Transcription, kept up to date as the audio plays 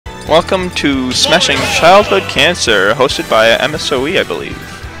Welcome to Smashing Childhood Cancer, hosted by MSOE, I believe.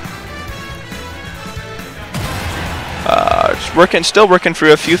 Still working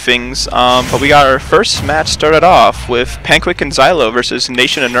through a few things, but we got our first match started off with PanQuake and Xylowe versus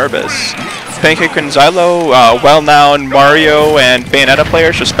Nati0n and Urbes. PanQuake and Xylowe, well-known Mario and Bayonetta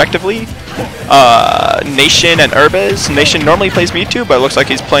players, respectively. Nati0n and Urbes. Nati0n normally plays Mewtwo, but it looks like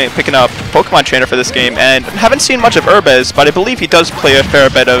he's picking up Pokemon Trainer for this game. And haven't seen much of Urbes, but I believe he does play a fair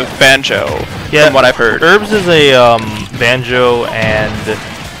bit of Banjo, from what I've heard. Urbes is a Banjo and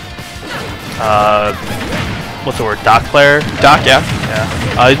what's the word? Doc player. Doc, yeah.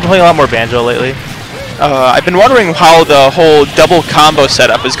 He's been playing a lot more Banjo lately. I've been wondering how the whole double combo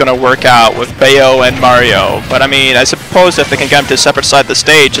setup is going to work out with Bayo and Mario. But I mean, I suppose if they can get them to a separate side of the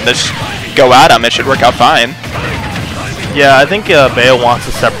stage and just go at them, it should work out fine. Yeah, I think Bayo wants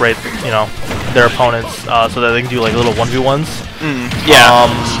to separate, their opponents so that they can do like little 1v1s. Yeah.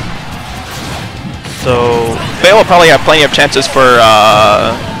 So Bayo will probably have plenty of chances for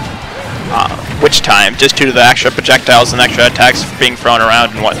Witch Time, just due to the extra projectiles and extra attacks being thrown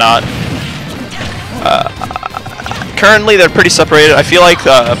around and whatnot. Currently, they're pretty separated. I feel like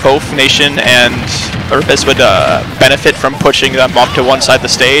both Nati0n and Urbes would benefit from pushing them up to one side of the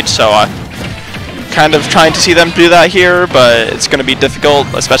stage, so kind of trying to see them do that here, but it's going to be difficult,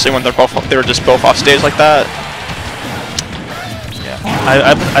 especially when they're just both off stage like that. Yeah,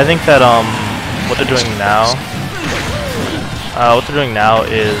 I think that what they're doing now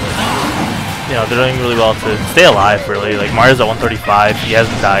is they're doing really well to stay alive. Really, like Mario's at 135, he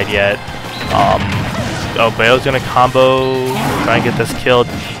hasn't died yet. Bayo's gonna combo, try and get this kill.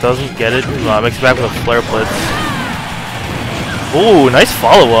 Doesn't get it. Makes it back with a flare blitz. Ooh, nice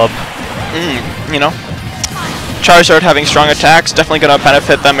follow-up. Charizard having strong attacks, definitely gonna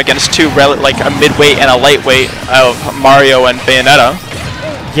benefit them against two like a midweight and a lightweight of Mario and Bayonetta.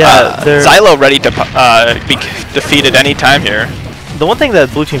 Yeah, Xylowe ready to be defeated any time here. The one thing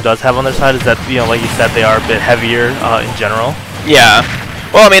that Blue Team does have on their side is that like you said, they are a bit heavier in general. Yeah.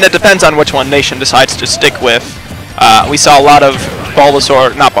 Well, I mean, it depends on which one Nati0n decides to stick with. We saw a lot of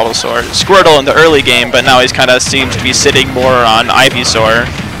Squirtle in the early game, but now he's kind of seems to be sitting more on Ivysaur.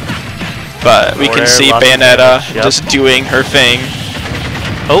 But we can see Bayonetta just doing her thing.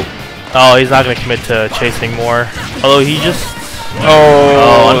 Oh, he's not going to commit to chasing more. Although he just...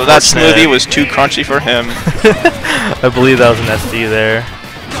 Oh, that smoothie was too crunchy for him. I believe that was an SD there.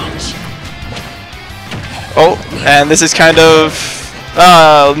 Oh, and this is kind of...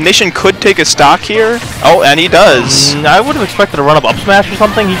 Nati0n could take a stock here. Oh, and he does. I would have expected a run-up smash or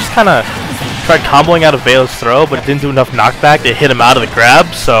something. He just kind of tried comboing out of Bayo's throw, but it didn't do enough knockback to hit him out of the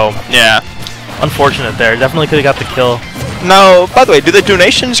grab, so... Yeah. Unfortunate there. Definitely could have got the kill. Now, by the way, do the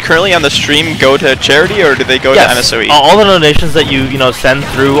donations currently on the stream go to charity, or do they go to MSOE? All the donations that you send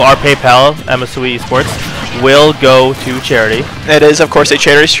through our PayPal, MSOE Esports, will go to charity. It is, of course, a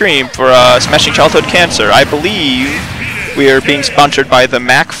charity stream for Smashing Childhood Cancer. I believe we are being sponsored by the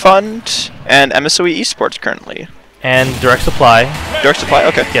MAC Fund and MSOE Esports currently. And Direct Supply. Direct Supply,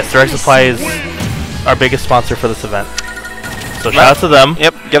 okay. Yes, Direct Supply is our biggest sponsor for this event. So shout out to them.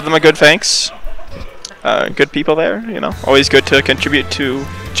 Yep, give them a good thanks. Good people there, always good to contribute to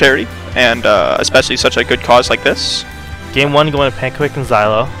charity, and especially such a good cause like this. Game 1 going to PanQuake and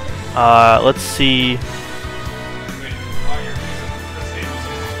Xylowe. Let's see.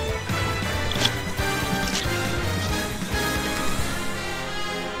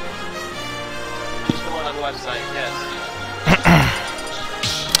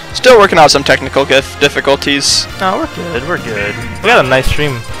 Still working out some technical difficulties. No, we're good. We got a nice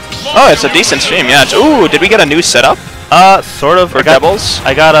stream. Oh, it's a decent stream, yeah. Ooh, did we get a new setup? Sort of. For doubles?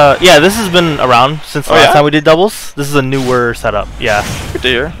 Yeah, this has been around since the last time we did doubles. This is a newer setup, yeah. Good to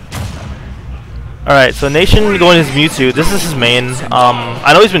hear. Alright, so Nati0n going his Mewtwo. This is his main.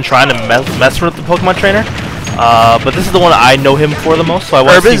 I know he's been trying to mess with the Pokemon Trainer, but this is the one I know him for the most, so I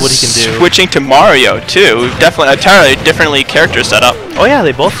want to see what he can do. Switching to Mario, too. Definitely entirely differently character setup. Oh yeah,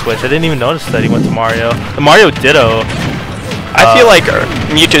 they both switched. I didn't even notice that he went to Mario. The Mario Ditto. I feel like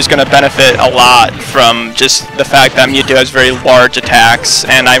Mewtwo is going to benefit a lot from just the fact that Mewtwo has very large attacks,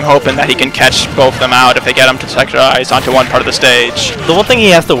 and I'm hoping that he can catch both of them out if they get him to sectorize onto one part of the stage. The one thing he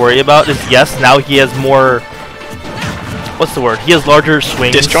has to worry about is, yes, now he has more... What's the word? He has larger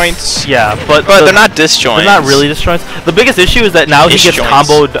swings. Disjoints? Yeah, but they're not disjoints. They're not really disjoints. The biggest issue is that now he gets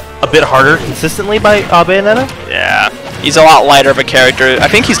comboed a bit harder consistently by Bayonetta. Yeah. He's a lot lighter of a character. I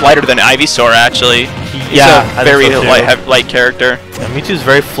think he's lighter than Ivysaur, actually. He's a very light character. Yeah, Mewtwo's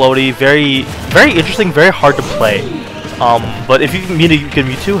very floaty, very interesting, very hard to play. But if you meet a good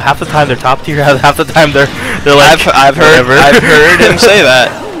Mewtwo, half the time they're top tier, half the time they're like. I've heard him say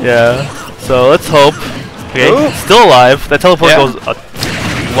that. Yeah. So let's hope. Okay, Ooh. still alive. That teleport goes a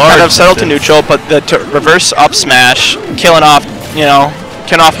large Kind of settled to distance. neutral, but the reverse up smash, killing off, you know,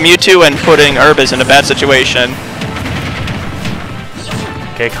 killing off Mewtwo and putting Urbes in a bad situation.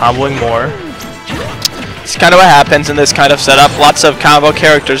 Okay, comboing more. It's kind of what happens in this kind of setup. Lots of combo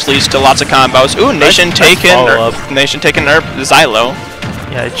characters leads to lots of combos. Ooh, Nation taken Xylowe.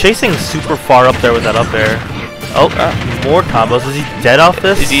 Yeah, chasing super far up there with that up air. Oh, more combos. Is he dead off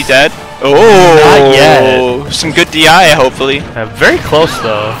this? Is he dead? Oh, not yet. Some good DI, hopefully. Yeah, very close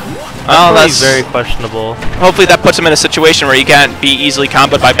though. Oh, that's very questionable. Hopefully that puts him in a situation where he can't be easily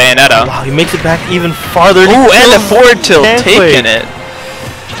comboed by Bayonetta. Wow, he makes it back even farther. Ooh, and the forward tilt, PanQuake. taking it.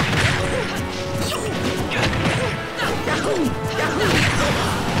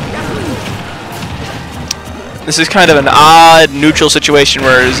 This is kind of an odd neutral situation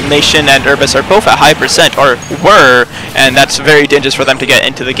where Nation and Urbes are both at high percent, or were, and that's very dangerous for them to get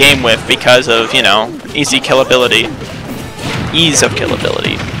into the game with because of, you know, easy killability. Ease of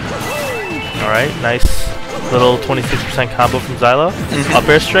killability. Alright, nice little 26% combo from Xylowe. Up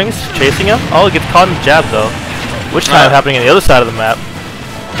air strings, chasing him. Oh, he gets caught in the jab though. Which time happening on the other side of the map.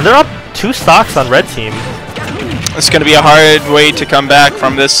 And they're up 2 stocks on red team. It's going to be a hard way to come back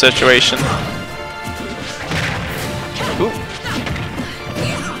from this situation.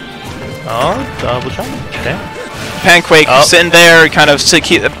 Oh, double jump. Okay. PanQuake sitting there, kind of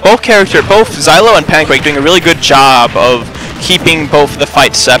both Xylowe and PanQuake doing a really good job of keeping both the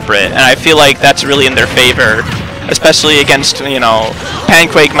fights separate, and I feel like that's really in their favor, especially against, you know,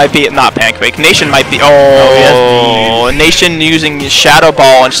 PanQuake might be not PanQuake. Nation might be Nation using Shadow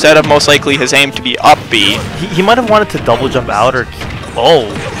Ball instead of most likely his aim to be up B. He might have wanted to double jump out or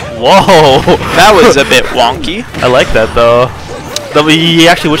whoa. That was a bit wonky. I like that though. He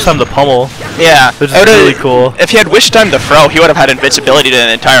actually wished time to pummel. Yeah, which is really cool. If he had wished time to throw, he would have had invincibility to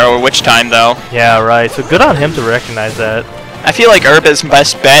the entire witch time though. Yeah, right. So good on him to recognize that. I feel like Urbes'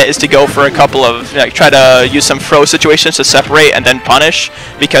 best bet is to go for a couple of, like, try to use some throw situations to separate and then punish,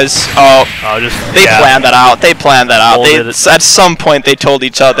 because they planned that out. They planned that out. At some point they told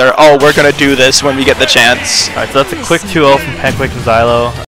each other, oh, we're gonna do this when we get the chance. Alright, so that's a quick 2-0 from PanQuake and Xylowe.